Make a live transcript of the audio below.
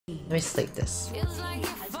Let me sleep this.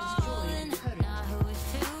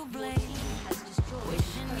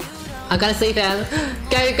 I'm gonna sleep him.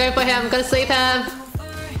 Go for him. I'm gonna sleep him.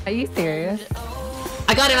 Are you serious?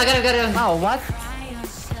 I got him. Oh, what?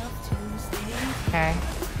 Okay.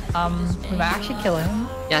 We might actually kill him.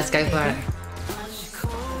 Yes, go for it.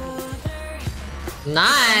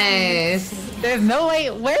 Nice! There's no way.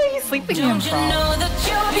 Where are you sleeping him from?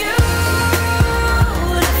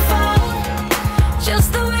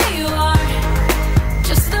 Just the way you are,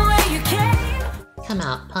 just the way you came. Come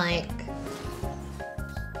out, Pike.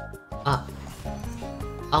 Oh.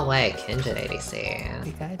 Oh wait, Kindred ADC.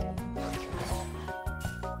 You good?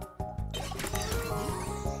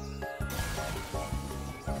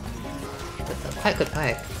 Good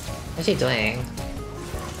Pike. What's she doing?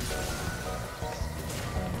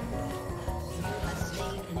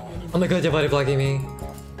 Oh my god, your body blocking me.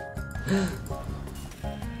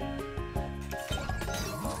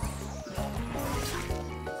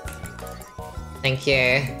 Thank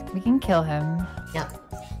you. We can kill him. Yep.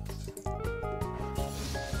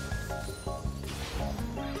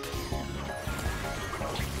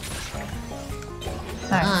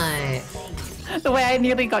 Nice. The way I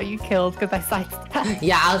nearly got you killed because I sidestepped.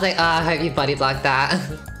 Yeah, I was like, I hope you body blocked that.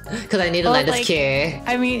 Because I need to land this Q.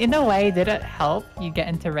 I mean, in a way, did it help you get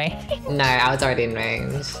into range? No, I was already in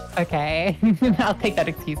range. Okay, I'll take that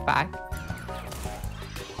excuse back.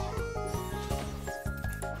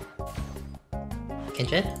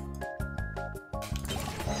 Kindred?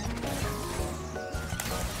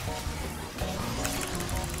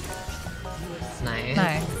 Nice.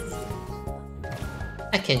 Nice.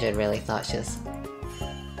 That Kindred really thought she was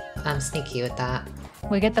sneaky with that.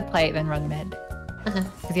 We get the plate, then run mid.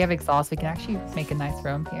 Because you have exhaust, we can actually make a nice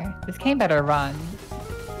roam here. This game better run.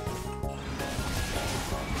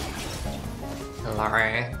 Hello.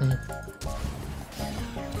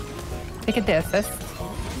 Take a assist.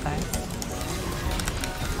 Nice.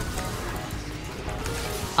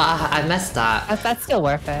 I messed up. That's still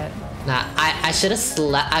worth it. Nah, I should have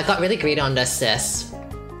slept. I got really greedy on the assist.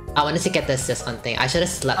 I wanted to get the assist on thing. I should have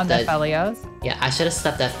slept on the Felios? Yeah, I should have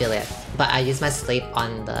slept the affiliate. But I used my sleep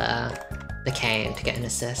on the cane to get an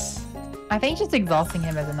assist. I think just exhausting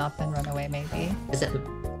him is enough and run away maybe. Is it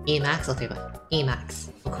Emax or 3 Emax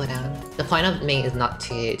or cooldown? The point of me is not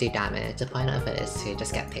to do damage. The point of it is to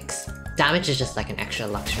just get picks. Damage is just like an extra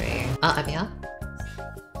luxury. Oh, up here?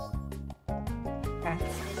 Okay.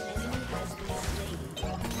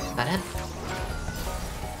 Got it?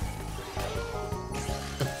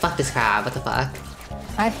 Fuck this crab, what the fuck?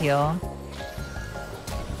 I heal.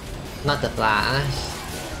 Not the flash.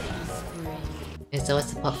 Is Zoe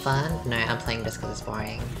Support fun? No, I'm playing this because it's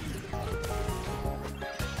boring.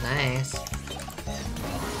 Nice.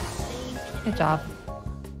 Good job.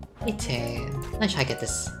 Me too. Let's try to get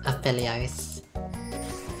this Aphelios.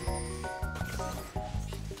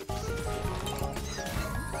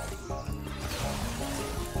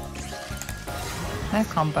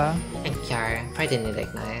 Nice combo. Thank you. Probably didn't need to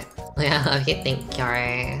ignite. Yeah, okay, thank you.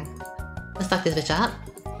 Let's fuck this bitch up.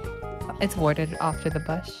 It's warded after the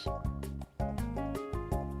bush.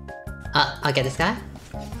 I'll get this guy.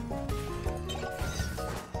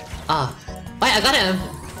 Oh. Wait, I got him!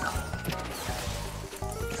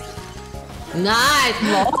 Nice!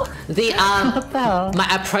 Lol. The, What the hell? my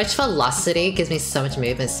approach velocity gives me so much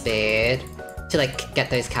movement speed to, like, get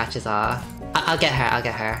those catches off. I'll get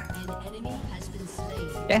her.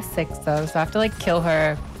 Yes, 6 though, so I have to like kill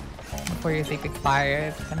her before your sleep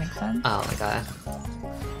expires. Does that make sense? Oh my god.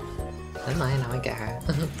 Never mind, I won't get her.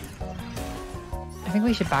 I think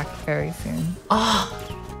we should back very soon. Oh!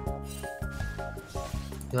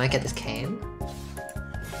 You wanna get this cane?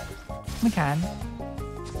 We can.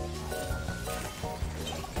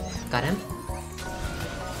 Got him?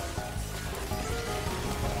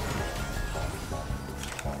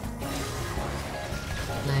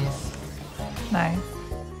 Nice. Nice.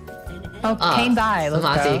 Oh, Kane died. Let's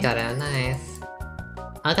Mazzy go. got him. Nice.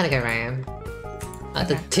 I'm gonna go round.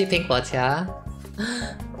 The Okay. 2 pink wards here.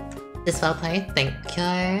 This well played. Thank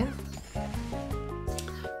you.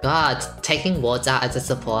 God, taking wards out as a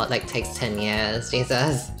support like takes 10 years.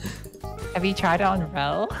 Jesus. Have you tried it on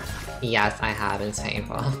Rel? Yes, I have. It's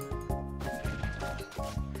painful.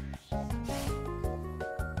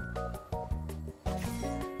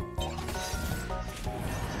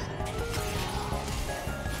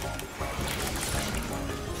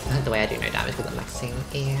 The way I do no damage because I'm maxing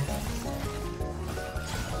E.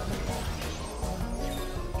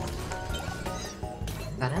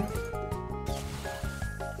 Got him?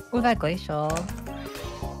 Ooh, that Glacial.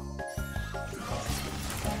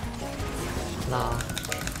 Lol.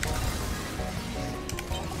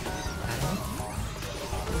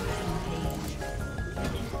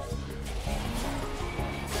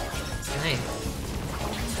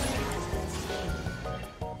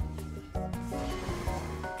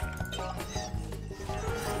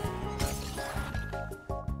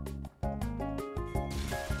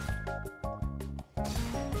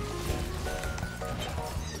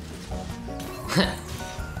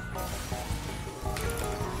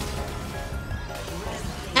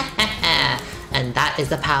 And that is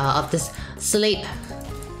the power of this sleep.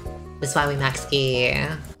 That's why we max E.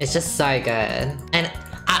 It's just so good. And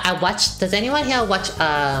I watched, does anyone here watch,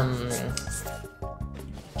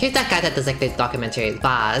 here's that guy that does like the documentary,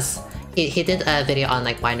 Vaz. He did a video on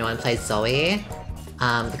like why no one plays Zoe.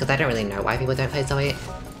 Because I don't really know why people don't play Zoe.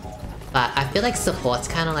 But I feel like supports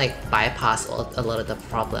kind of like bypass a lot of the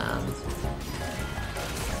problems.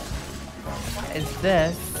 What is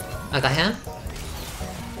this? I got him?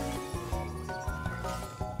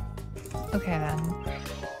 Okay then.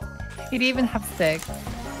 He'd even have sticks.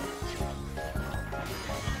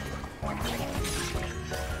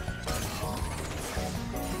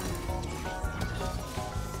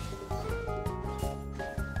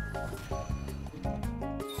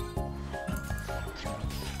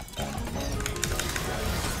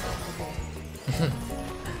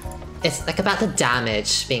 It's like about the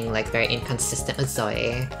damage being like very inconsistent with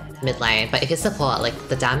Zoe mid lane, but if you support, like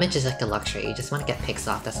the damage is like a luxury. You just want to get picks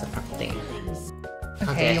off. That's the thing.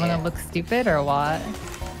 Okay, you want to look stupid or what?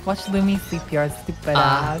 Watch Lumi sleep your stupid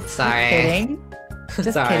ass. Sorry. Just kidding.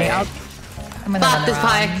 Just Sorry. kidding. I'm gonna Fuck run this around.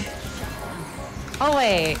 pike! Oh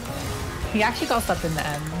wait, he actually got stuck in the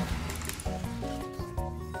end.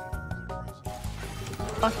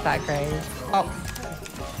 Fuck that, Graves. Oh.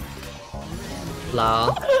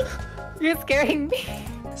 Lol. You're scaring me.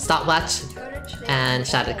 Stopwatch and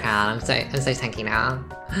Shattered Crown. I'm so tanky now.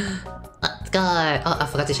 Let's go! Oh, I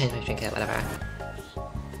forgot to change my trinket, whatever.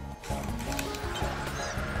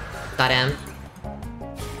 Got him.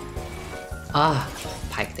 Oh,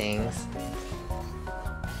 pike things.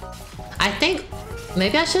 I think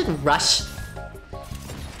maybe I should rush.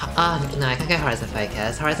 No, I can't get Horizon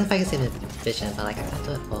Focus. Horizon Focus in vision, but like I can't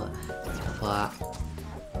do it for.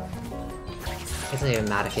 It doesn't even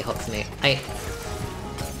matter if he hooks me.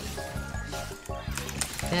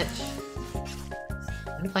 Bitch.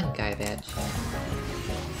 Where if I can go, bitch?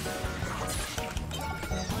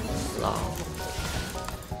 Lol.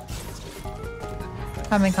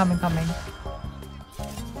 Coming.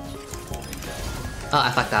 Oh,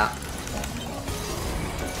 I fucked up.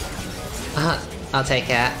 I'll take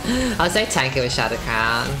it. I was so tanky with Shadow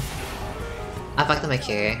Crown. I fucked up my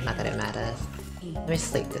Q, not that it matters. Let me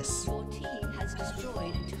sleep this. Your team has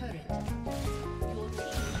destroyed a turret. Your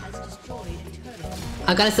team has destroyed a turret.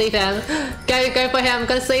 I'm gonna sleep him! Go for him! I'm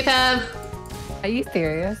gonna sleep him! Are you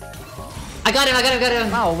serious? I got him!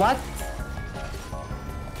 Oh, what?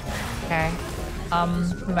 Okay.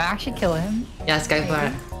 We might actually kill him. Yes, go for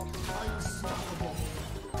it. Unstoppable.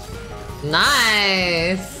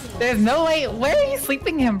 Nice! There's no way. Where are you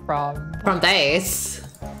sleeping him from? From base.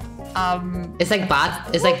 It's like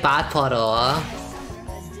bad portal.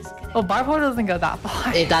 Oh, bar portal doesn't go that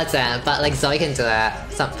far. It doesn't, but like Zoe can do it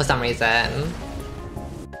for some reason.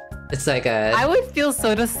 It's so good. I would feel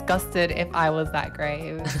so disgusted if I was that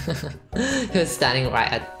grave. He was standing right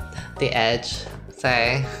at the edge,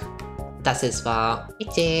 so that's his fault.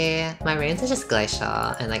 My runes are just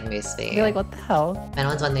Glacial and like Moose Speed. You're like, what the hell? If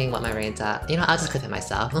anyone's wondering what my runes are, you know, I'll just clip it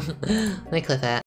myself. Let me clip it.